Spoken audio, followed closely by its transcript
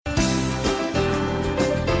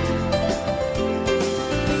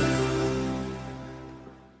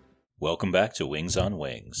Welcome back to Wings on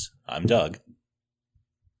Wings. I'm Doug.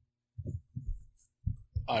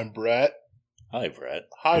 I'm Brett. Hi, Brett.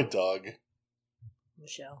 Hi, Doug.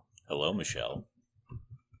 Michelle. Hello, Michelle.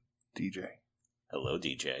 DJ. Hello,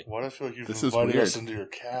 DJ. Why do I feel like you've This is invited weird. us into your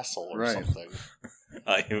castle or Right. something?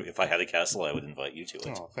 If I had a castle, I would invite you to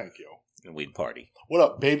it. Oh, thank you. And we'd party. What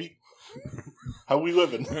up, baby? How we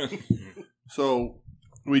living? So,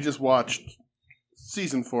 we just watched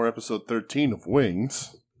Season 4, Episode 13 of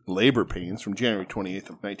Wings, Labor Pains, from January 28th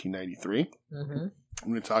of 1993. Mm-hmm. I'm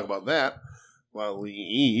going to talk about that while we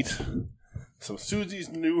eat some Susie's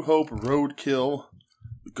New Hope Roadkill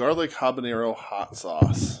Garlic Habanero Hot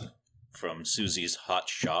Sauce. From Susie's Hot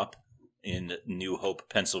Shop in New Hope,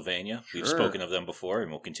 Pennsylvania. We've Sure. spoken of them before,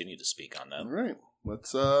 and we'll continue to speak on All them. right,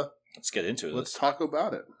 let's Get into it. let's talk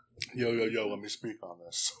about it. Yo, let me speak on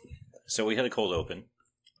this. So we had a cold open.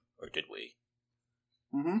 Or did we?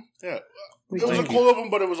 Mm-hmm. Yeah. We It was a did. cold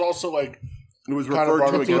open, but it was also like It was kind of referred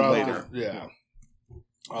brought to up again around. later. Yeah.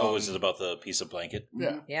 Oh, is it about the piece of blanket?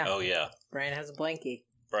 Yeah. Yeah. Oh, yeah. Brian has a blankie.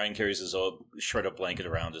 Brian carries his old shred-up blanket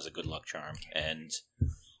around as a good luck charm. And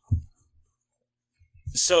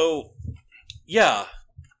so, yeah.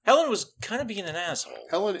 Helen was kind of being an asshole.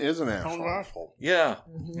 Helen is an Hell of asshole. an asshole. Yeah.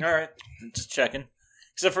 Mm-hmm. All right. Just checking.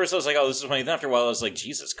 Because at first I was like, oh, this is funny. Then after a while I was like,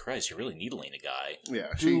 Jesus Christ, you're really needling a guy. Yeah,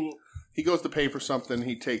 Do, he goes to pay for something.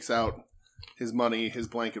 He takes out his money. His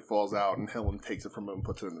blanket falls out, and Helen takes it from him and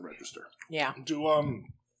puts it in the register. Yeah. or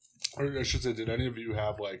I should say, did any of you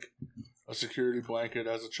have like a security blanket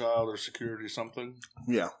as a child or security something?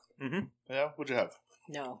 Yeah. Mm-hmm. Yeah, what'd you have?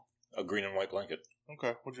 No. A green and white blanket.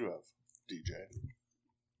 Okay, what'd you have, DJ?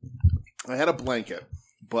 I had a blanket,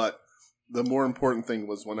 but the more important thing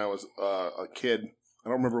was when I was a kid. I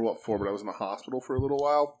don't remember what for, but I was in the hospital for a little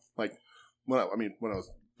while. Like when I was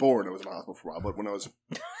born, I was in the hospital for a while. But when I was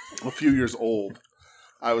a few years old,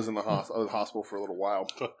 I was in the hospital for a little while.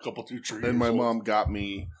 A couple, 2, 3 And years my old. mom got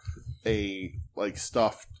me a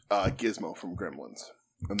stuffed gizmo from Gremlins,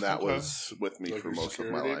 and that Okay. was with me Like for your most of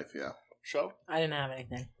my security? life. Yeah. Show? I didn't have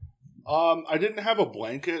anything. I didn't have a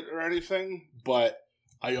blanket or anything, but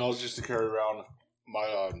I always used to carry around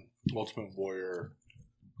my Ultimate Warrior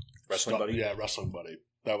Wrestling buddy? Yeah, wrestling buddy.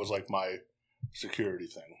 That was like my security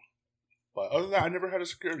thing. But other than that, I never had a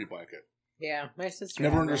security blanket. Yeah. My sister.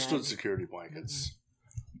 Never had understood one. security blankets.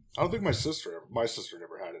 I don't think my sister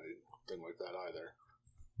never had anything like that either.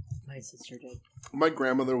 My sister did. My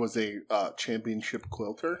grandmother was a championship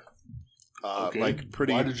quilter. Like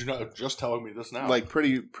pretty. Why did you not just telling me this now? Like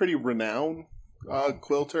pretty renowned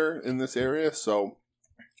quilter in this area. So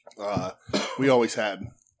we always had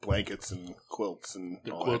blankets and quilts and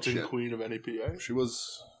the all quilting that shit. queen of NEPA. She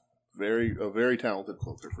was a very talented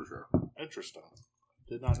quilter for sure. Interesting.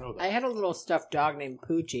 Did not know that. I had a little stuffed dog named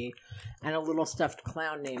Poochie and a little stuffed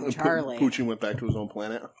clown named Charlie. Poochie went back to his own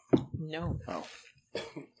planet. No. Oh,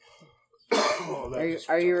 Oh, that just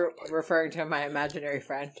Are you jumped on my- referring to my imaginary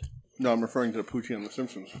friend? no, I'm referring to Poochie on The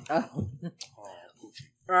Simpsons. Oh. Oh,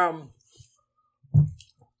 Poochie.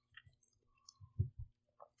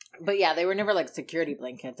 But yeah, they were never like security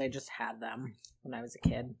blankets. I just had them when I was a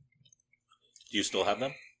kid. Do you still have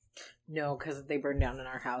them? No, because they burned down in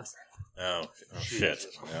our house. Oh shit.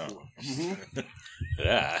 Jesus. Oh. Mm-hmm.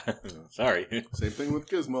 Yeah. Sorry. Same thing with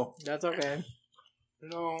Gizmo. That's okay. You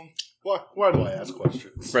know, why do I ask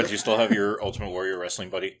questions? Brett, do you still have your Ultimate Warrior wrestling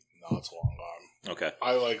buddy? No, it's long gone. Okay.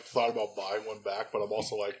 I thought about buying one back, but I'm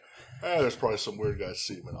also like, there's probably some weird guy's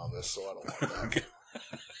semen on this, so I don't want that.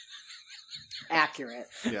 Accurate.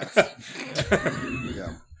 Yes.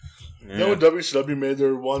 Yeah. You know when WCW made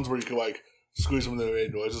their ones where you could like squeeze them and they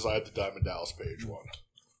made noises? I had the Diamond Dallas Page one.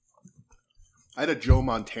 I had a Joe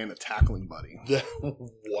Montana tackling buddy.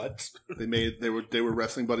 What? They were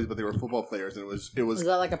wrestling buddies, but they were football players, and it Was was.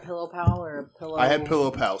 that like a pillow pal or a pillow? I had pillow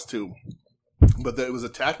pals too, but it was a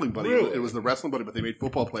tackling buddy. Really? It was the wrestling buddy, but they made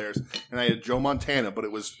football players, and I had Joe Montana, but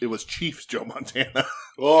it was Chiefs Joe Montana.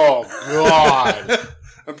 Oh, God.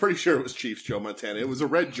 I'm pretty sure it was Chiefs Joe Montana. It was a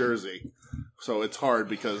red jersey, so it's hard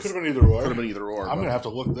because Could have been either or. could have been either or. I'm but- going to have to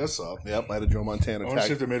look this up. Yep, I had a Joe Montana I want to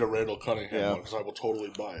see if tag. they made a Randall Cunningham Yeah. one, because I will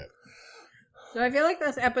totally buy it. So I feel like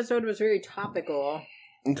this episode was very topical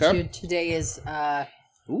Okay. to today's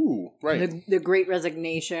Ooh, right. the Great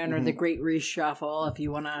Resignation or Mhm. the Great Reshuffle, if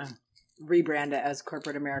you want to rebrand it as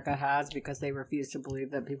corporate America has, because they refuse to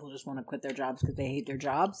believe that people just want to quit their jobs because they hate their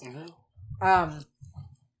jobs. Mm-hmm.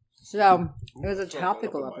 So it was a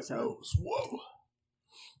topical episode. Whoa.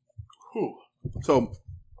 Whew. So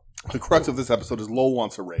the crux of this episode is Lowell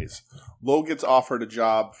wants a raise. Lowell gets offered a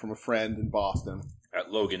job from a friend in Boston,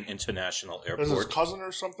 at Logan International Is his Airport. cousin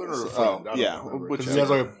or something? Or which he has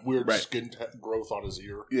like a weird Right. skin growth on his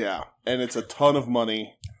ear. Yeah, and it's a ton of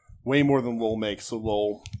money, way more than Lowell makes. So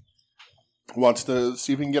Lowell wants to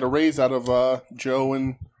see if he can get a raise out of Joe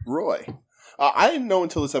and Roy. I didn't know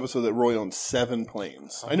until this episode that Roy owned 7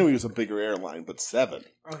 planes. I knew he was a bigger airline, but 7.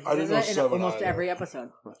 Oh, he I didn't says know that in 7 almost either. every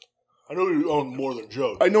episode. I know he owned more than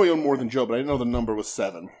Joe. I know he owned more than Joe, but I didn't know the number was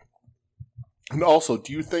 7. And also,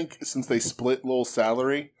 do you think since they split Lowell's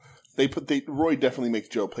salary, Roy definitely makes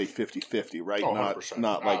Joe pay 50-50, right? Oh, not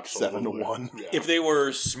 100%. like Absolutely. 7-1. Yeah. If they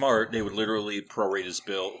were smart, they would literally prorate his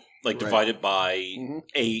bill, like divide it by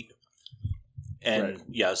 8. And Right.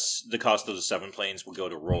 yes, the cost of the 7 planes will go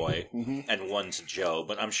to Roy and 1 to Joe.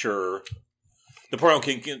 But I'm sure the poor old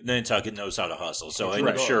kid in Nantucket knows how to hustle, so I'm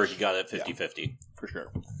Right. sure he got it 50-50. For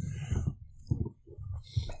sure.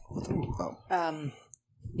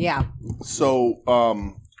 Yeah. So,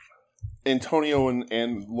 Antonio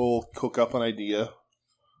and Lowell cook up an idea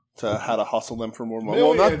to how to hustle them for more money.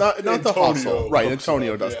 Well, not the Antonio hustle, right? cooks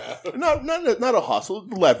Antonio it up, does. yeah. Not a hustle.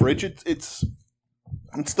 Leverage. It's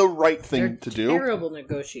the right thing They're to do. terrible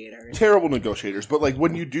negotiators. Terrible negotiators, but like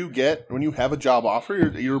when you have a job offer,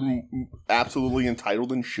 you're absolutely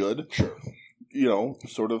entitled and should,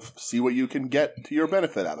 sort of see what you can get to your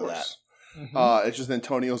benefit out of that. Mm-hmm. It's just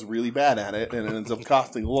Antonio's really bad at it, and it ends up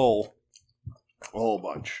costing Lowell a whole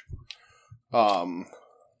bunch.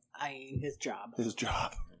 His job. His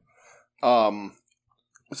job.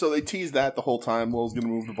 So they tease that the whole time. Lowell's going to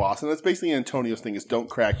move to Boston. That's basically Antonio's thing is don't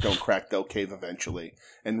crack, they'll cave eventually.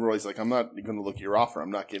 And Roy's like, I'm not going to look at your offer.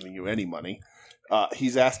 I'm not giving you any money.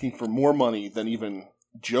 He's asking for more money than even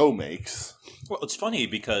Joe makes. Well, it's funny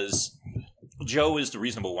because Joe is the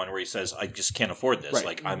reasonable one where he says, I just can't afford this. Right.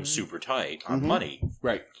 Like, I'm super tight on money.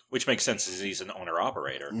 Right. Which makes sense as he's an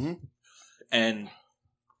owner-operator. Mm-hmm. And,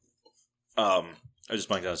 I just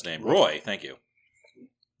blanked on his name. Roy, thank you.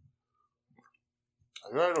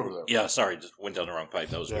 Right over there. Yeah, sorry, just went down the wrong pipe.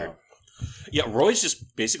 That was weird. Yeah, Roy's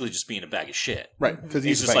just basically just being a bag of shit. Right, because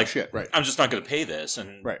He's he's just like like, shit. Right. I'm just not going to pay this.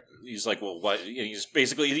 And Right. he's like, well, what? You know, he's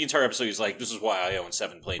basically, the entire episode, he's like, this is why I own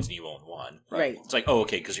 7 planes and you own 1. Right. It's like, oh,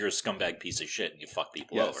 okay, because you're a scumbag piece of shit and you fuck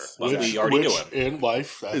people Yes. over. Well, Which we already knew him. in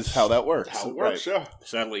life that's Is how that works. How it works, yeah.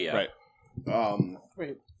 Sadly, yeah. Right.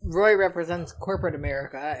 Right. Roy represents corporate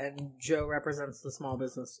America, and Joe represents the small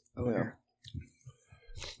business owner.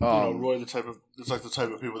 Roy, it's like the type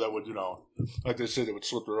of people that would, like they say, they would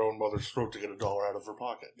slit their own mother's throat to get $1 out of her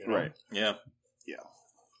pocket. Right. Yeah. Yeah.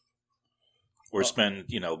 Or spend,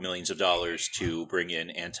 millions of dollars to bring in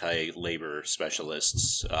anti-labor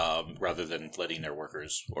specialists rather than letting their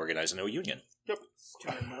workers organize into a union. Yep.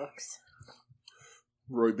 Starbucks.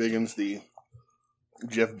 Roy Biggins, the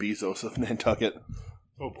Jeff Bezos of Nantucket.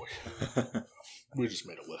 Oh boy. We just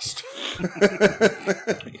made a list.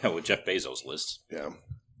 Yeah, with Jeff Bezos' list. Yeah.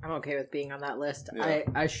 I'm okay with being on that list. Yeah.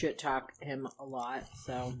 I shit talk him a lot,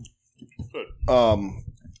 so.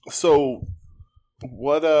 So,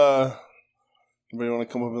 what, anybody want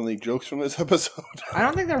to come up with any jokes from this episode? I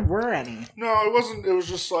don't think there were any. No, it wasn't. It was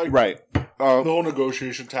just like Right. the whole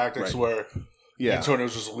negotiation tactics Right. where Yeah.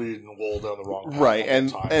 Antonio's just leading Lowell down the wrong path. Right, the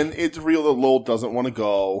whole time. and it's real that Lowell doesn't want to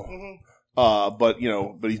go. Mhm.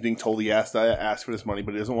 But he's being told he has to ask for this money,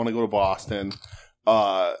 but he doesn't want to go to Boston.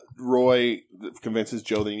 Roy convinces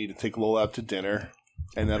Joe that he need to take Lowell out to dinner,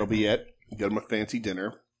 and that'll be it. Get him a fancy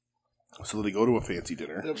dinner. So they go to a fancy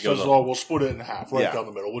dinner. It says, we'll split it in half, right Yeah. down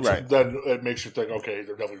the middle, which Right. then it makes you think, okay,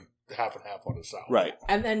 they're definitely half and half on the salary. Right,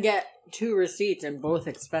 And then get 2 receipts and both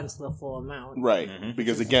expense the full amount. right. Mhm.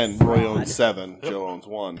 Because again, Roy Fraud. owns 7, Joe owns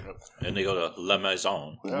 1. And they go to La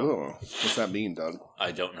Maison. Oh, what's that mean, Doug?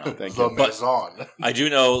 I don't know. Thank The you. Maison. I do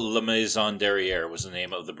know La Maison Derrière was the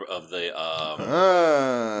name of the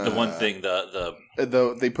one thing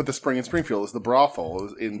They put the Spring in Springfield as the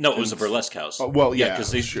brothel. it was a burlesque house. Oh, well, yeah, because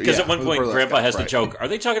sure, at yeah, one it was point a burlesque Grandpa house, has the right. joke, are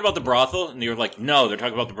they talking about the brothel? And you're like, no, they're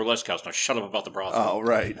talking about the burlesque house. Now shut up about the brothel. Oh,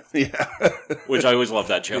 right. Yeah. Which I always love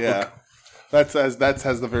that joke. Yeah. That has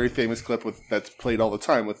the very famous clip that's played all the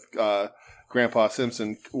time with Grandpa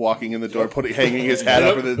Simpson walking in the door, hanging his hat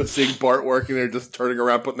up, and then seeing Bart working there, just turning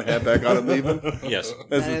around, putting the hat back on, and leaving. Yes.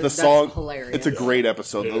 The That's song. hilarious. It's a great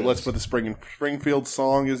episode. It Let's is. Put the Springfield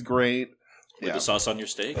song is great. With the sauce on your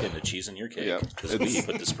steak and the cheese in your cake. Yeah. Because we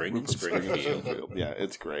put the spring in Springfield. Yeah,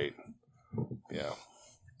 it's great. Yeah.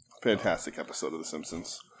 Fantastic episode of The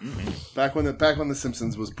Simpsons. Mm-hmm. Back when the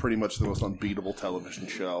Simpsons was pretty much the most unbeatable television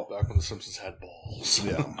show. Back when the Simpsons had balls.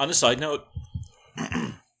 Yeah. On a side note,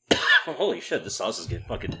 oh, holy shit, this sauce is getting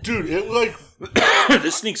fucking... Dude, it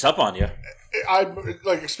this sneaks up on you. I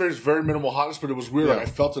experienced very minimal hotness, but it was weird. Yeah. Like,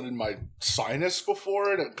 I felt it in my sinus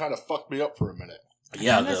before, and it kind of fucked me up for a minute.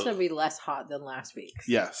 Yeah, I think this would be less hot than last week's.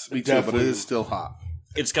 Yes, me too, but it is still hot.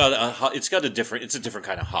 it's got a different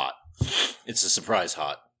kind of hot. It's a surprise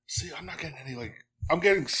hot. See, I'm not getting any, I'm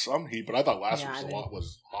getting some heat, but I thought last week's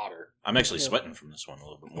was hotter. I'm actually sweating from this one a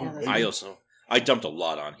little bit more. Yeah, I dumped a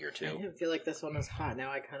lot on here I too. didn't feel like this one was hot.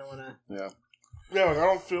 Now I kind of want to. Yeah. Yeah, I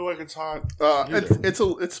don't feel like it's hot.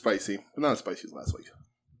 It's spicy, but not as spicy as last week.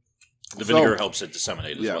 The vinegar helps it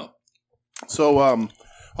disseminate as well. So,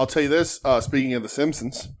 I'll tell you this. Speaking of The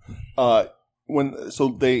Simpsons, the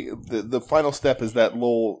final step is that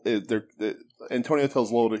Lowell, Antonio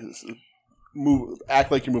tells Lowell to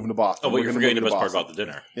act like you're moving to Boston. Oh, but you're forgetting the best part about the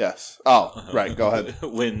dinner. Yes. Oh, right. Go ahead.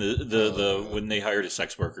 When when they hired a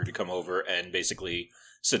sex worker to come over and basically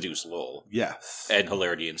seduce Lowell. Yes. And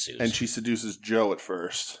hilarity ensues. And she seduces Joe at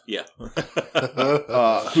first. Yeah.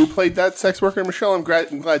 Who played that sex worker, Michelle? I'm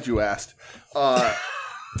glad you asked.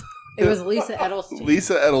 It was Lisa Edelstein.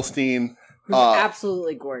 Lisa Edelstein. Who's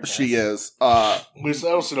absolutely gorgeous. She is. Lisa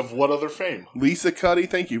Edelstein of what other fame? Lisa Cuddy,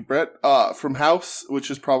 thank you, Brett. From House,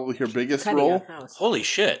 which is probably her biggest Cuddy role. on House. Holy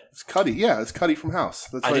shit. It's Cuddy, yeah. It's Cuddy from House.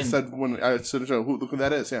 That's what I said when I said, look who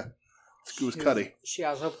that is, yeah. It was Cuddy. She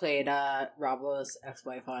also played Rob Lowe's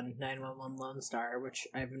ex-wife on 911 Lone Star, which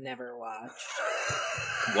I've never watched.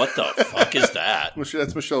 What the fuck is that?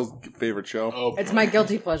 That's Michelle's favorite show. Oh, It's my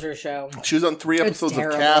guilty pleasure show. She was on 3 episodes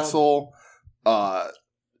of Castle.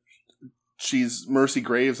 She's Mercy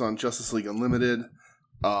Graves on Justice League Unlimited.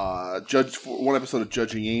 One episode of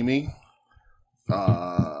Judging Amy.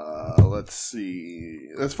 Let's see.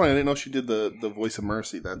 That's funny. I didn't know she did the voice of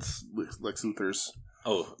Mercy. That's Lex Luthor's.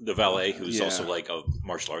 Oh, the valet, who's also like a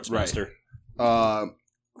martial arts master. 5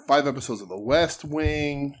 episodes of The West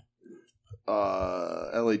Wing.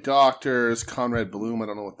 L.A. Doctors. Conrad Bloom. I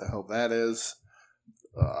don't know what the hell that is.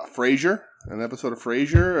 Frasier. An episode of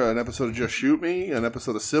Frasier. An episode of Just Shoot Me. An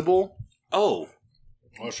episode of Sybil. Oh.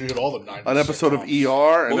 Well, she did all the 90s. An episode of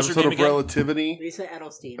ER. An episode of again? Relativity. Lisa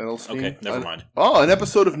Edelstein. Okay, never mind. An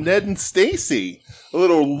episode of Ned and Stacy. A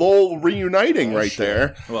little Lowell reuniting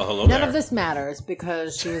there. Well, hello None there. of this matters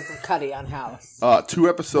because she was with Cuddy on House. 2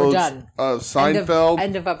 episodes of Seinfeld.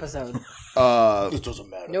 End of episode. This doesn't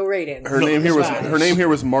matter. No ratings. Her name here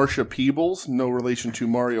was Marcia Peebles. No relation to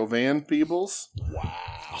Mario Van Peebles. Wow.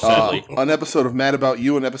 Sadly. An episode of Mad About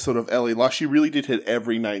You. An episode of Ellie Law. She really did hit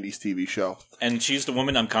every 90s TV show. And she's the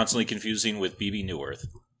woman I'm constantly confusing with BB Newirth.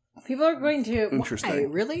 People are going to... Interesting. Why?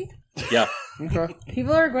 Really? Yeah. Okay.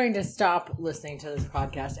 People are going to stop listening to this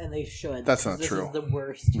podcast, and they should. That's not true. This is the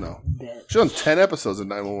worst bit. She's on 10 episodes of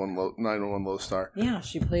 911 Low Star. Yeah,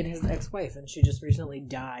 she played his ex-wife, and she just recently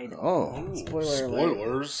died. Oh.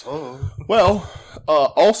 Spoilers. Oh. Well,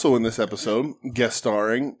 also in this episode, guest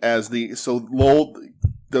starring as Lowell...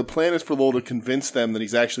 The plan is for Lowell to convince them that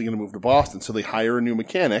he's actually going to move to Boston, so they hire a new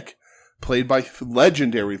mechanic, played by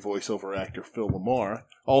legendary voiceover actor Phil LaMarr,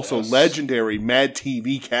 also legendary Mad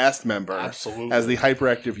TV cast member, absolutely, as the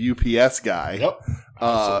hyperactive UPS guy. Yep,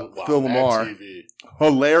 Phil LaMarr,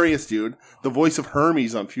 hilarious dude, the voice of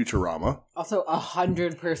Hermes on Futurama. Also,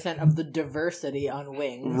 100% of the diversity on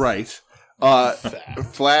Wings. Right.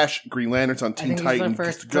 Flash, Green Lanterns on Teen Titans. He's the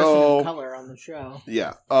first person of color on the show.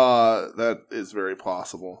 Yeah, that is very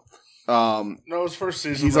possible. No, his first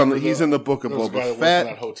season. He's in the Book of Boba Fett.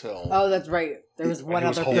 That hotel. Oh, that's right. There was one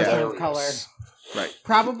other person of color. Right.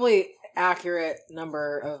 Probably accurate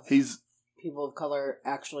number of people of color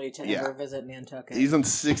actually to ever visit Nantucket. He's on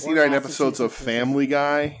 69 episodes of Family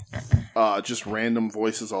Guy. Just random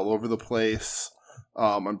voices all over the place.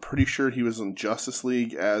 I'm pretty sure he was in Justice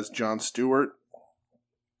League as Jon Stewart.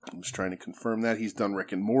 I'm just trying to confirm that. He's done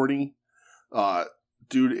Rick and Morty.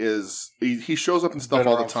 Dude he shows up in stuff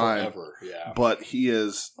all the time. Forever, yeah. But he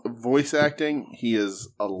is voice acting. He is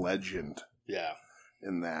a legend. Yeah.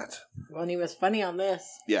 In that. Well, and he was funny on this.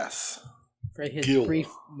 Yes. For his brief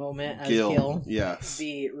moment as Gil. Yes.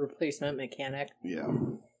 The replacement mechanic. Yeah.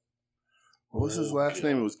 What was his last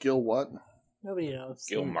name? It was Gil what? Nobody knows.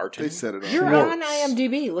 Gil Martin. They said it. You're on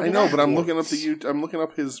IMDb. Look I know, but I'm looking up I'm looking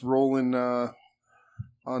up his role in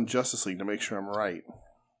on Justice League to make sure I'm right.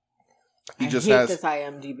 He just has this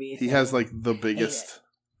IMDb. He has like the biggest.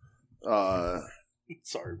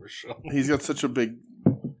 Sorry, Michelle. He's got such a big.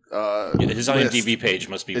 His IMDb page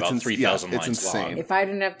must be about 3,000 lines insane. long. If I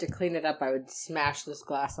didn't have to clean it up, I would smash this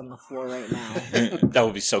glass on the floor right now. That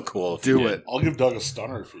would be so cool. If do it. I'll give Doug a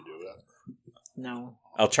stunner if you do that. No.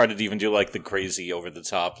 I'll try to even do like the crazy over the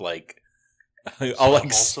top, like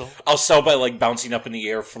I'll sell by like bouncing up in the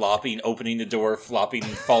air, flopping, opening the door, flopping,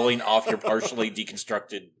 falling off your partially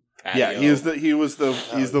deconstructed patio. Yeah, he's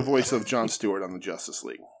the voice of Jon Stewart on the Justice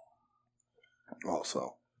League.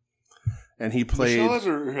 Also, and he played.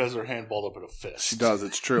 Michelle has her hand balled up in a fist. She does.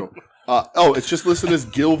 It's true. It's just listed as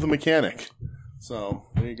Gil the mechanic. So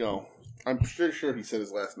there you go. I'm pretty sure he said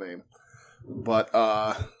his last name, but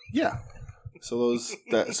yeah. So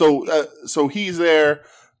so he's there.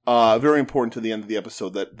 Very important to the end of the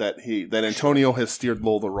episode that Antonio has steered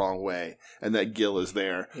Lowell the wrong way, and that Gil is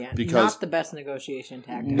there. Yeah, because not the best negotiation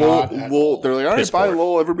tactic. Lowell, they're like, all right, bye,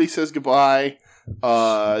 Lowell. Everybody says goodbye.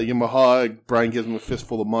 Give him a hug. Brian gives him a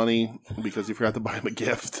fistful of money because he forgot to buy him a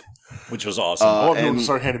gift, which was awesome. And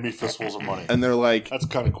start handing me fistfuls of money, and they're like, "That's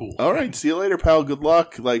kind of cool." All right, see you later, pal. Good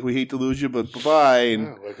luck. Like, we hate to lose you, but bye bye.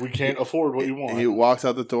 And like, we can't afford what you want. He walks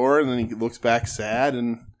out the door, and then he looks back sad,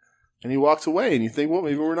 and he walks away. And you think, well,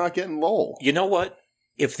 maybe we're not getting Lowell. You know what?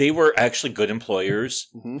 If they were actually good employers,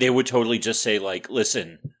 they would totally just say, like,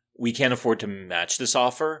 listen, we can't afford to match this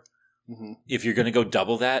offer. Mm-hmm. If you're going to go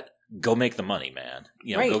double that, go make the money, man.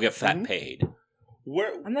 Go get fat paid.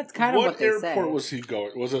 And that's kind of what they say. What airport was he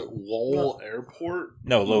going? Was it Lowell Airport?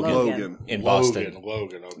 No, Logan. In Boston.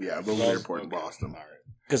 Logan. Okay. Yeah, Logan Airport in Boston. All right.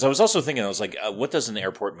 Because I was also thinking, I was like, what does an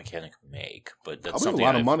airport mechanic make? But that's something a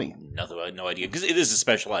lot of money. No idea. Because it is a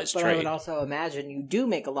specialized trade. I would also imagine you do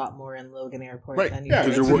make a lot more in Logan Airport than you do.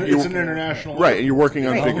 It's an international right, and you're working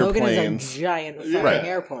on bigger Logan planes. Is a giant fucking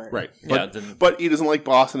airport. Right. But he doesn't like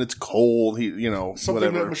Boston. It's cold. Something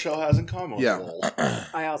whatever. that Michelle has in common with Lowell.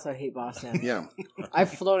 I also hate Boston. Yeah. I've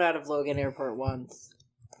flown out of Logan Airport once.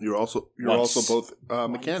 You're also both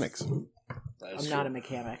mechanics. I'm not a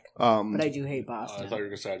mechanic, but I do hate Boston. I thought you were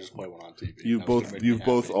going to say I just play one on TV. You've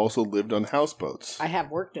both also lived on houseboats. I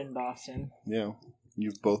have worked in Boston. Yeah.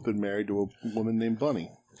 You've both been married to a woman named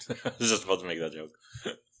Bunny. I was just about to make that joke.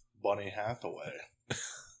 Bunny Hathaway.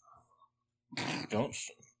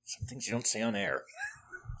 Some things you don't say on air.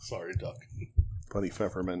 Sorry, Duck. Bunny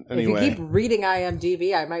Pfefferman. Anyway. If you keep reading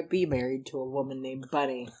IMDb, I might be married to a woman named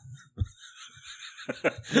Bunny.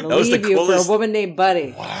 That was the coolest. For a woman named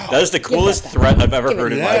Buddy. Wow. That is the coolest threat I've ever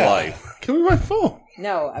heard in my life. Give me my phone.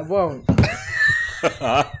 No, I won't.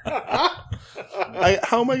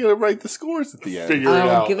 How am I going to write the scores at the end? Figure it out.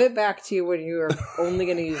 I'll give it back to you when you're only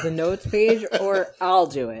going to use the notes page, or I'll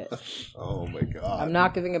do it. Oh my god! I'm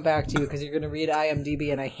not giving it back to you because you're going to read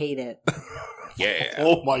IMDb and I hate it. Yeah.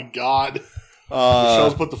 Oh my god.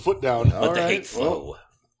 Michelle's put the foot down. Let the hate flow. Well,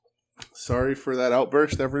 sorry for that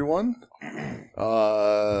outburst, everyone.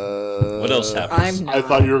 What else happens? I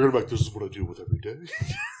thought you were going to be like, this is what I deal with every day.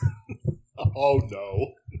 Oh,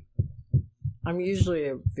 no. I'm usually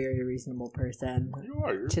a very reasonable person. You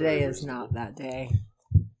are. Today is not that day.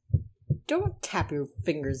 Don't tap your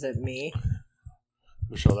fingers at me.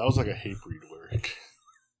 Michelle, that was like a Hatebreed lyric.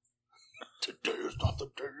 Today is not the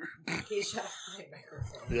day. He shot my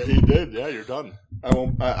microphone. Yeah, he did. Yeah, you're done.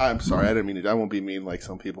 I'm sorry. I didn't mean to. I won't be mean like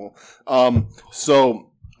some people.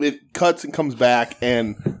 So it cuts and comes back,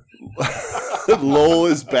 and Lowell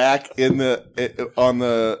is back in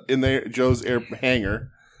Joe's air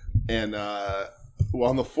hangar, and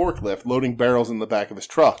on the forklift loading barrels in the back of his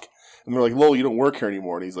truck. And they're like, Lowell, you don't work here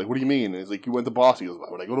anymore. And he's like, what do you mean? And he's like, you went to Boston. He goes, why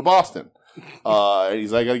would I go to Boston? And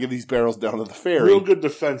he's like, I got to get these barrels down to the ferry. Real good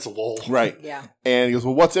defense, Lowell. Right. Yeah. And he goes,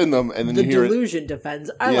 well, what's in them? And then the you hear delusion defense.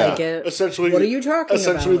 I like it. Essentially, what are you talking about?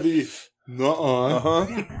 Essentially, nuh-uh. Uh-huh.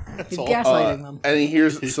 He's gaslighting them. And he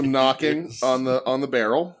hears some knocking on the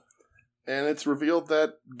barrel, and it's revealed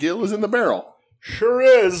that Gil is in the barrel. Sure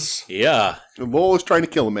is. Yeah. And Lowell is trying to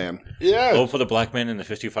kill a man. Yeah. Lowell put a black man in the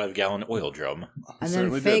 55-gallon oil drum. And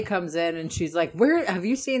then Faye comes in, and she's like, "Where have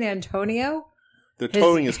you seen Antonio? They're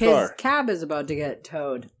towing his car. His cab is about to get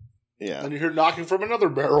towed." Yeah. And you hear knocking from another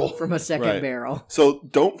barrel. From a second barrel. So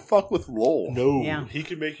don't fuck with Lowell. No. Yeah. He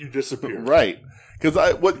can make you disappear. Right. Because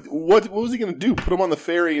what was he going to do? Put him on the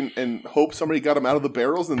ferry and hope somebody got him out of the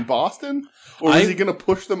barrels in Boston? Or was he going to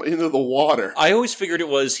push them into the water? I always figured it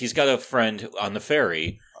was he's got a friend on the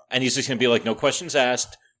ferry, and he's just going to be like, no questions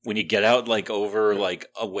asked. When you get out over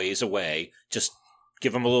a ways away, just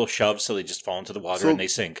give them a little shove so they just fall into the water and they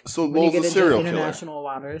sink. So when you Lowell's get a serial into killer. international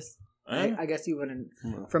waters. I guess you wouldn't,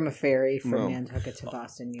 from a ferry from Nantucket to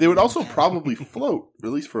Boston. They would also probably float, at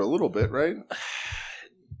least for a little bit, right?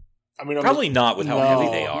 I mean, probably not with how heavy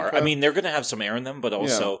they are. Okay. I mean, they're going to have some air in them, but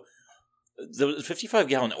also the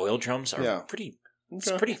 55-gallon oil drums are pretty.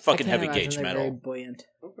 It's pretty fucking heavy gauge metal. Very buoyant.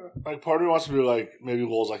 Okay. Like part of me wants to be like, maybe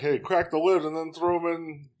Lowell's like, hey, crack the lid and then throw them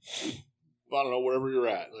in. I don't know, wherever you're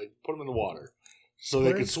at. Like, put them in the water so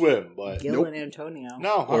they can swim. But Gil and Antonio.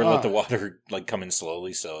 No, or let the water come in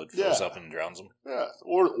slowly so it fills up and drowns them. Yeah,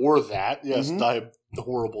 or that. Yes, die a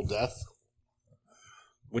horrible death.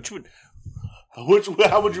 How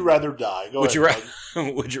would you rather die? Would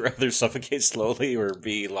you rather suffocate slowly or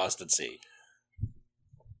be lost at sea?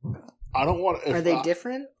 I don't want. Are they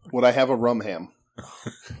different? Would I have a rum ham?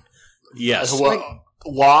 Yes. Well,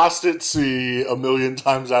 Lost at Sea 1,000,000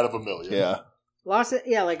 times out of 1,000,000. Yeah. Lost it?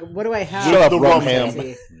 Yeah, like, what do I have? Shut up, The rum rum ham.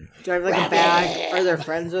 Do I have, like, a bag? Are there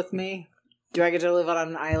friends with me? Do I get to live on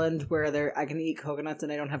an island where I can eat coconuts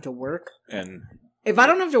and I don't have to work? And if I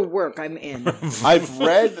don't have to work, I'm in. I've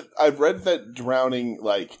read that drowning,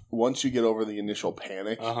 like, once you get over the initial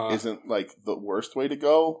panic, isn't, like, the worst way to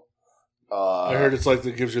go. I heard it's like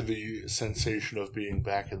that gives you the sensation of being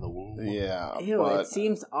back in the womb. Yeah. Ew, it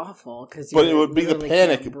seems awful. But it would be the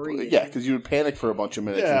panic. Yeah, because you would panic for a bunch of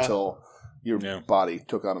minutes until your body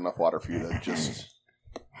took on enough water for you to just...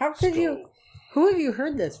 How could you... Who have you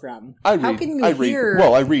heard this from? I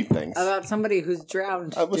read things about somebody who's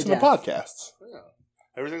drowned. I listen to podcasts. Yeah.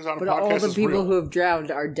 Everything's on a but podcast. But all the people real. who have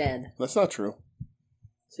drowned are dead. That's not true.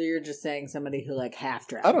 So you're just saying somebody who like half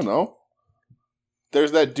drowned. I don't know.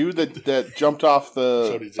 There's that dude that jumped off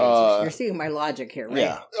the... you're seeing my logic here, right?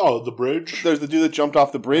 Yeah. Oh, the bridge? There's the dude that jumped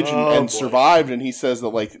off the bridge and survived, and he says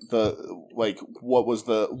that, what'd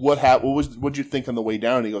you think on the way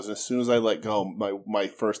down? And he goes, as soon as I let go, my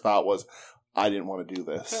first thought was, I didn't want to do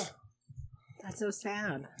this. Yeah. That's so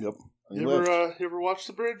sad. Yep. You ever watch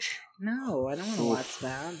The Bridge? No, I don't want to watch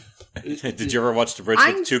that. Did you ever watch The Bridge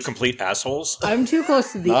with two complete assholes? I'm too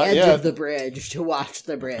close to the edge of the bridge to watch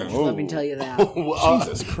The Bridge. Let me tell you that.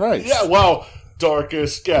 Jesus Christ. Yeah, wow.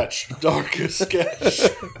 Darkest sketch. Darkest sketch.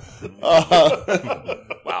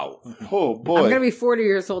 Wow. Oh, boy. I'm going to be 40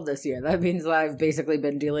 years old this year. That means that I've basically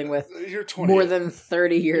been dealing with more than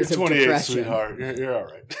 30 years of depression. Sweetheart. You're all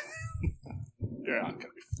right. You're not going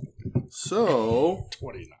to be So,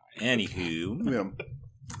 29. Anywho. Yeah.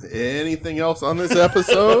 Anything else on this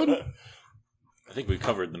episode? I think we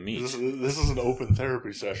covered the meat. This is an open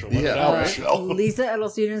therapy session. Lisa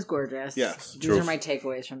Edelstein is gorgeous. Yes. These are my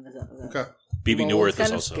takeaways from this episode. Okay. BB Newirth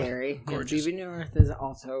is also scary. gorgeous. BB Newirth is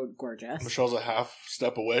also gorgeous. Michelle's a half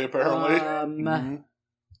step away, apparently.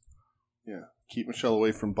 Yeah. Keep Michelle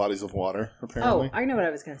away from bodies of water, apparently. Oh, I know what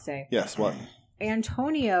I was going to say. Yes, what?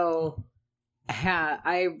 Antonio,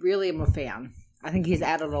 I really am a fan. I think he's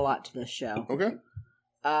added a lot to this show. Okay.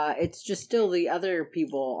 It's just still the other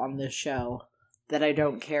people on this show that I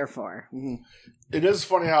don't care for. Mm-hmm. It is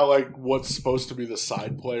funny how, like, what's supposed to be the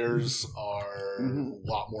side players are a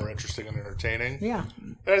lot more interesting and entertaining. Yeah.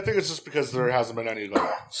 And I think it's just because there hasn't been any, like,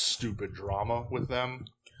 stupid drama with them.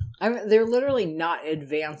 They're literally not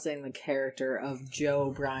advancing the character of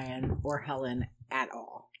Joe, Brian, or Helen at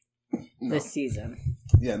all this season.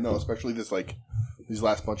 Yeah, no, especially these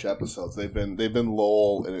last bunch of episodes. They've been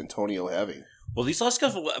Lowell and Antonio heavy. Well, these last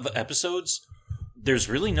couple of episodes, there's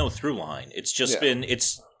really no through line. It's just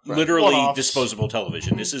literally one-offs. Disposable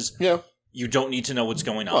television. This is you don't need to know what's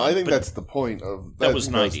going on. Well, I think that's the point of that was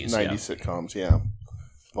 90s sitcoms, yeah.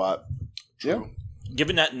 But True.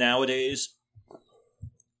 Given that nowadays,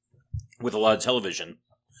 with a lot of television,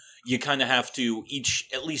 you kind of have to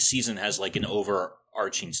at least season has like an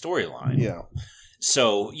overarching storyline. Yeah.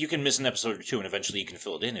 So you can miss an episode or two, and eventually you can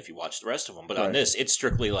fill it in if you watch the rest of them. But on this, it's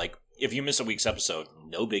strictly like if you miss a week's episode,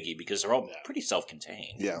 no biggie because they're all pretty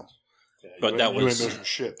self-contained. Yeah. But that was you ain't missing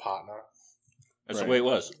shit, partner. That's the way it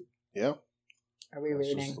was. Yeah. Are we That's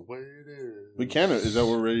reading? just the way it is. We can. Is that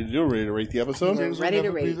what we're ready to do? Ready to rate the episode? We're ready to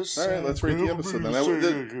rate. All right, let's rate the episode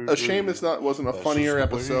then. A shame this wasn't a funnier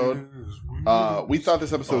episode. We thought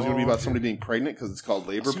this episode was going to be about somebody being pregnant because it's called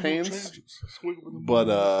labor pains. But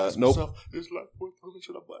nope.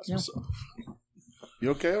 You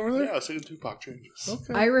okay over there? Yeah, I was singing Tupac changes.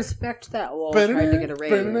 Okay. I respect that Lowell tried to get a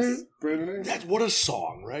raise. That's what a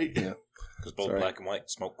song, right? Yeah. Because both black and white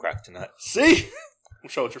smoke crack tonight. See?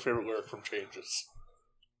 Michelle, what's your favorite lyric from Changes?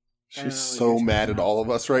 She's so mad at all of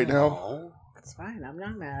us right now. It's fine. I'm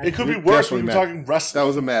not mad. It could be worse when we're talking wrestling. That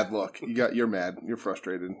was a mad look. You're mad. You're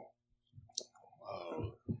frustrated.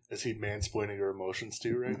 Is he mansplaining your emotions to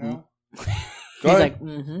you right now? He's like,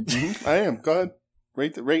 I am. Go ahead.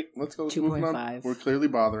 Rate. Let's go. 2.5. We're clearly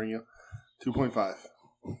bothering you. 2.5.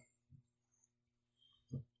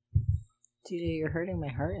 TJ, you're hurting my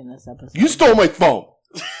heart in this episode. You stole my phone.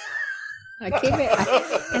 I gave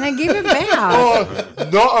it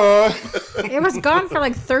back. Nuh-uh. It was gone for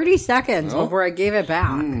like 30 seconds before I gave it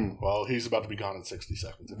back. Well, he's about to be gone in 60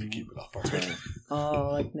 seconds if you keep it up. Oh,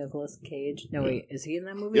 like Nicolas Cage. No, wait, is he in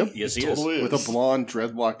that movie? Yep. Yes, he totally is. With a blonde,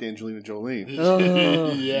 dreadlocked Angelina Jolie.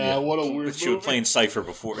 Yeah, what a weird She was movie. playing Cypher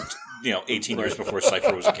before, 18 years before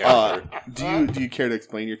Cypher was a character. Do you care to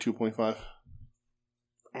explain your 2.5?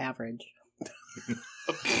 Average.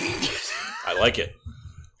 I like it.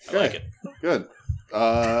 I like it. Good.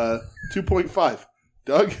 2.5.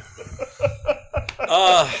 Doug?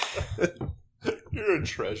 You're You're a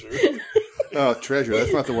treasure. Oh, treasure.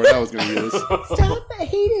 That's not the word I was going to use. Stop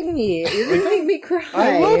hating me. You're going to make me cry.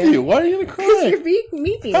 I love you. Why are you going to cry? Because you're being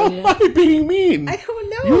mean. How am I being mean? I don't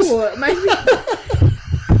know.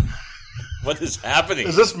 What is happening?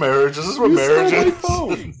 Is this marriage? Is this what marriage stole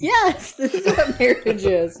my is? phone. Yes, this is what marriage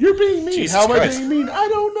is. You're being mean. Jesus How am I Christ. being mean? I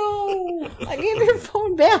don't know. I gave your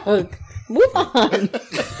phone back. Move on.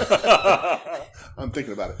 I'm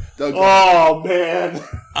thinking about it. Doug, Oh, man.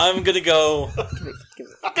 I'm gonna go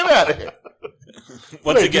get out of here.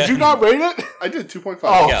 once Wait, again. did you not rate it? I did 2.5.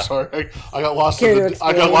 Oh, Yeah. sorry. I got lost Care in to the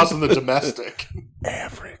explain? I got lost in the domestic.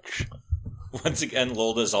 Average. Once again,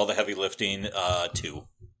 Lowell does all the heavy lifting. 2.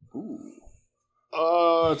 Ooh.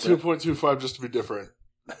 2.25 just to be different.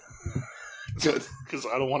 Good. Because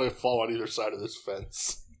I don't want to fall on either side of this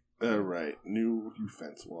fence. All right. New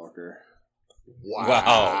fence walker.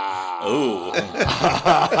 Wow. Ooh.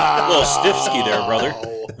 A little stiffsky there, brother.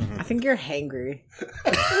 I think you're hangry.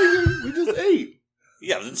 We just ate.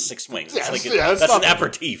 Yeah, but it's 6 wings. Yes, It's yeah, it's that's an not-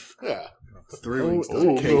 aperitif. Yeah. 3 wings Ooh,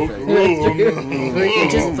 doesn't cake ooh, thing.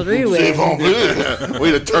 Just 3 C'est wings. bon.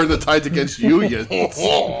 Way to turn the tides against you, you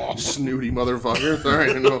snooty motherfucker. All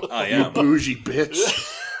right, no, I you am. bougie bitch.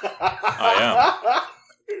 I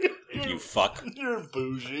am. You fuck. You're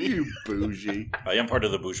bougie. You bougie. I am part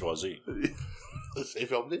of the bourgeoisie. C'est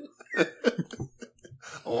fermé.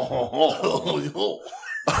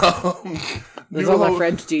 That's all my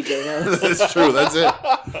French DJ knows. That's true. That's it.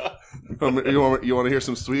 You want to hear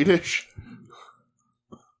some Swedish?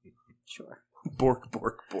 Sure. Bork,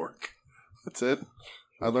 bork, bork. That's it.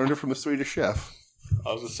 I learned it from the Swedish chef.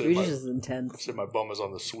 I was going to say Swedish is intense. my bum is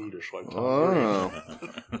on the Swedish like Tom Oh.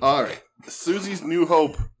 All right. Susie's New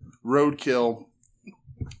Hope Roadkill.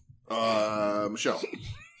 Michelle.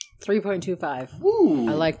 3.25. Woo.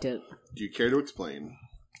 I liked it. Do you care to explain?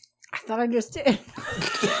 I thought I just did.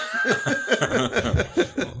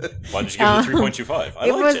 Why did you give it a 3.25? I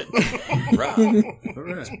liked it. All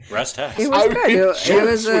right. Brass tacks. It was I good. mean, It short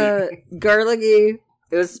was garlicky.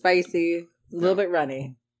 It was spicy. A little bit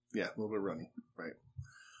runny. Yeah, a little bit runny. Right.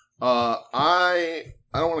 I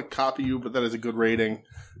don't want to copy you, but that is a good rating.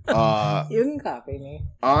 You can copy me.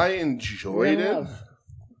 I We're enjoyed in it. love.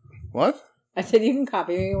 What? I said you can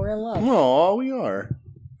copy me. We're in love. Oh, we are.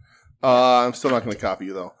 I'm still not going to copy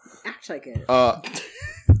you though. Act like it.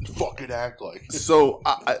 Fucking act like. So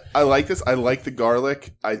I like this. I like the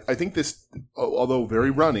garlic. I think this, although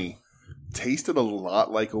very runny, tasted a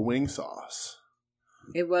lot like a wing sauce.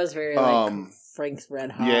 It was very like Frank's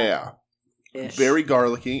Red Hot. Yeah, very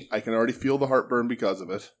garlicky. I can already feel the heartburn because of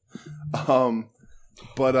it.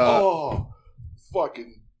 But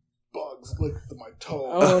fucking bugs licked my toe.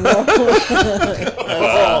 Oh no!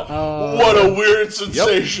 What a weird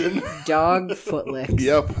sensation. Dog foot licks.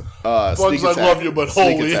 yep. Bugs, Sneak I attack. love you, but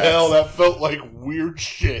Sneak holy attacks. hell, that felt like weird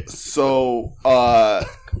shit. So,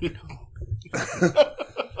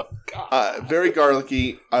 very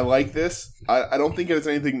garlicky. I like this. I don't think it has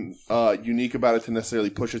anything unique about it to necessarily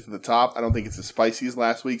push it to the top. I don't think it's as spicy as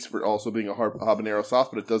last week's for also being a habanero sauce,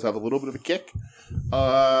 but it does have a little bit of a kick.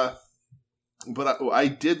 But I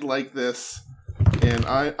did like this, and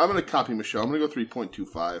I'm going to copy Michelle. I'm going to go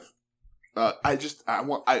 3.25.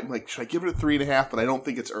 I'm like, should I give it a 3.5? But I don't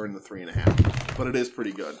think it's earned the 3.5. But it is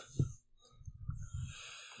pretty good.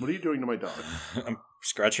 What are you doing to my dog? I'm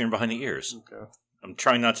scratching her behind the ears. Okay. I'm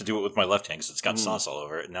trying not to do it with my left hand because it's got sauce all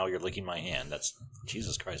over it. And now you're licking my hand. That's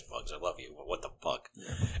Jesus Christ, Bugs. I love you. What the fuck?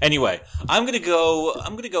 Anyway, I'm gonna go.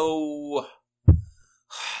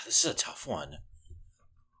 This is a tough one.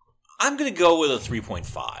 I'm gonna go with a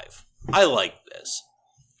 3.5. I like this.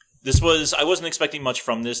 I wasn't expecting much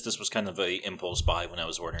from this. This was kind of a impulse buy when I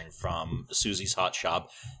was ordering from Susie's Hot Shop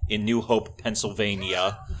in New Hope,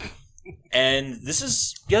 Pennsylvania. And this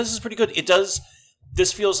is pretty good.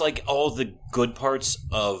 This feels like all the good parts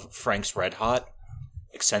of Frank's Red Hot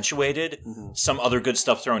accentuated. Mm-hmm. Some other good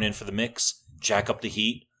stuff thrown in for the mix. Jack up the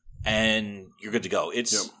heat, and you're good to go.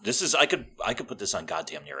 This is I could put this on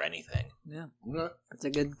goddamn near anything. Yeah, Okay. it's a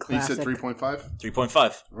good classic. You said 3.5?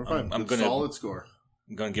 3.5. I'm gonna solid score.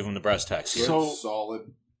 I'm gonna give him the brass tacks. So- solid.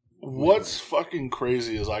 What's fucking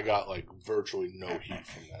crazy is I got like virtually no heat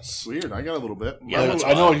from this. Weird. I got a little bit. Yeah, that's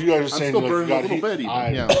I know fine. you guys are I'm saying still like, burning you a got little heat. bit even,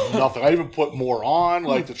 I yeah. nothing. I even put more on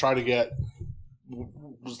like to try to get.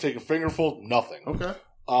 Was take a fingerful. Nothing. Okay.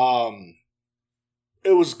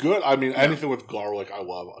 It was good. I mean, anything with garlic, I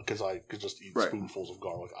love because I could just eat Right. spoonfuls of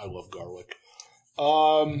garlic. I love garlic.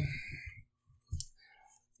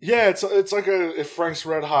 Yeah, it's like if Frank's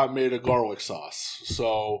Red Hot made a garlic sauce.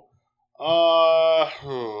 So, I'll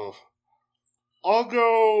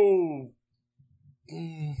go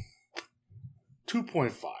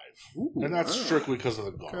 2.5. Ooh, and that's strictly because of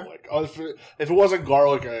the garlic. Okay. If it wasn't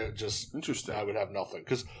garlic, I would have nothing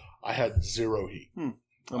because I had zero heat. Wow.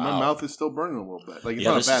 My mouth is still burning a little bit. Like it's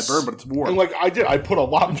not a bad burn, but it's warm. And like I put a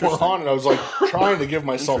lot more on, and I was like trying to give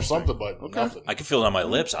myself something, but nothing. I can feel it on my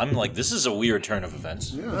lips. I'm like, this is a weird turn of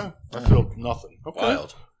events. Yeah, I feel nothing. Okay.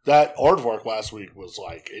 Wild. That aardvark last week was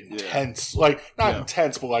like intense, like not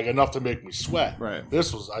intense, but like enough to make me sweat. Right.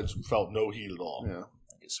 This was I just felt no heat at all. Yeah.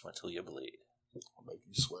 You sweat till you bleed. I'll make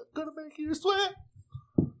you sweat. Gonna make you sweat.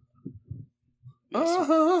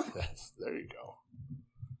 Yes. There you go.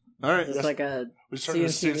 All right. It's like a We started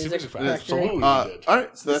CNC music factory. Absolutely. All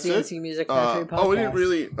right, so that's CNC it. Music Factory podcast. We didn't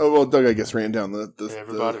really. Oh well, Doug, I guess ran down the.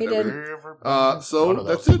 Everybody. He did. So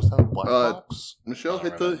that's it. Michelle,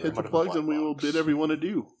 hit the plugs, and we will bid everyone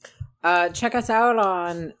adieu. Check us out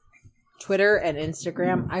on Twitter and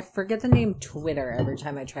Instagram. I forget the name Twitter every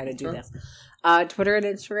time I try to do this. Twitter and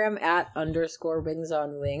Instagram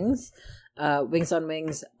 @_wingsonwings. Wings on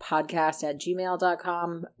Wings podcast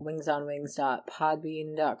 @gmail.com,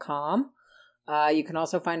 wingsonwings.podbean.com. You can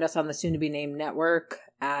also find us on the soon to be named network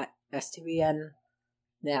 @STBN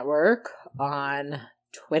Network on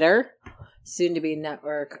Twitter. Soon to be named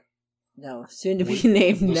network.com, soon to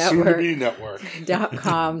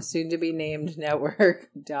be named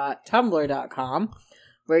network.tumblr.com,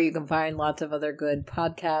 where you can find lots of other good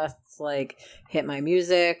podcasts like Hit My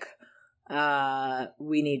Music,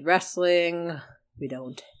 We Need Wrestling, we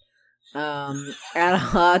don't,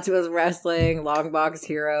 Adults with Wrestling, Long Box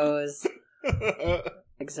Heroes,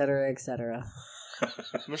 etc., etc.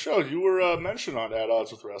 Michelle, you were mentioned on At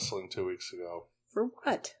Odds with Wrestling 2 weeks ago. For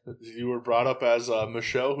what? You were brought up as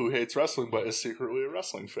Michelle, who hates wrestling but is secretly a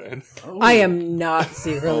wrestling fan. Oh. I am not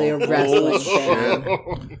secretly a wrestling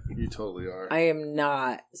fan. You totally are. I am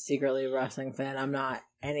not secretly a wrestling fan. I'm not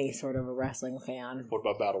any sort of a wrestling fan. What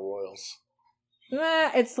about Battle Royals?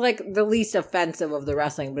 It's like the least offensive of the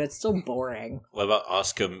wrestling, but it's still boring. What about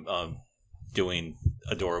Asuka doing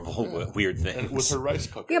adorable, weird things? And with her rice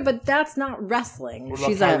cooker. Yeah, but that's not wrestling. What about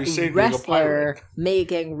She's Kairi a Sane being a wrestler pirate?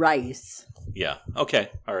 making rice. Yeah. Okay.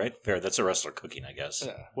 All right. Fair. That's a wrestler cooking, I guess.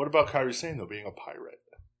 Yeah. What about Kairi Sane, though, being a pirate?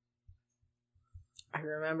 I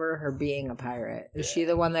remember her being a pirate. Is she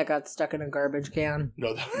the one that got stuck in a garbage can?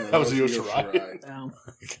 No, that was Io Shirai. Oh.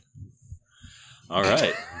 All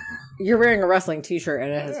right. You're wearing a wrestling t-shirt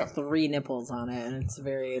and it has 3 nipples on it, and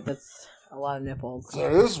that's a lot of nipples.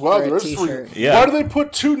 There is, wow, for a there is t-shirt. 3. Yeah. Why do they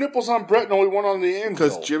put 2 nipples on Brett and only 1 on the end?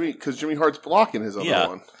 Because Jimmy Hart's blocking his other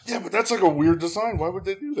one. Yeah, but that's like a weird design. Why would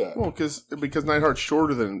they do that? Well, because Neidhart's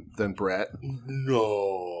shorter than Brett.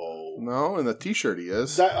 No, in the t-shirt he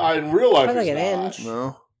is. That in real life, Probably is like an not. inch.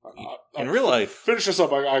 No. In real life. Finish this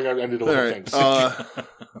up. I need to look at things.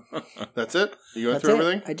 That's it. You going That's through it.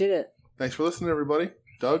 everything? I did it. Thanks for listening, everybody.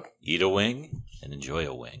 Doug. Eat a wing and enjoy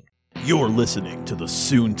a wing. You're listening to the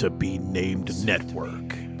soon-to-be-named network,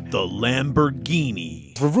 the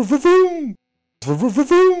Lamborghini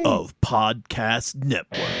of Podcast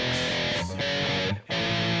Network.